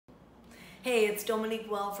Hey, it's Dominique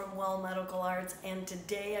Well from Well Medical Arts, and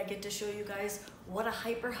today I get to show you guys what a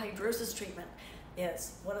hyperhidrosis treatment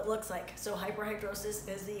is, what it looks like. So hyperhidrosis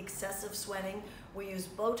is the excessive sweating. We use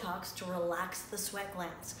Botox to relax the sweat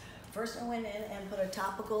glands. First I went in and put a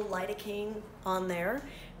topical lidocaine on there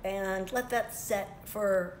and let that set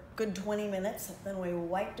for a good 20 minutes. Then we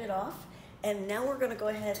wiped it off, and now we're gonna go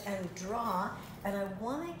ahead and draw, and I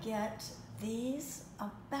wanna get these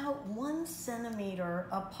about 1 centimeter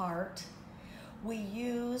apart. We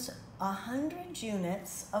use 100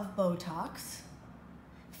 units of Botox,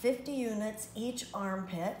 50 units each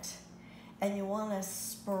armpit, and you want to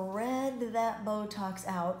spread that Botox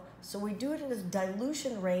out. So we do it at a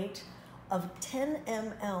dilution rate of 10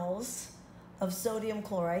 mLs of sodium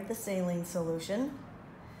chloride, the saline solution,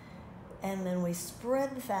 and then we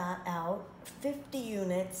spread that out 50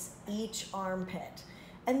 units each armpit.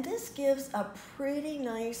 And this gives a pretty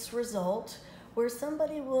nice result where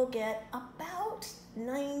somebody will get about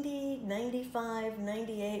 90, 95,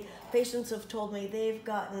 98. Patients have told me they've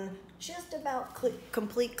gotten just about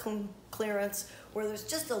complete clearance where there's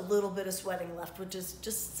just a little bit of sweating left, which is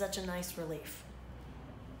just such a nice relief.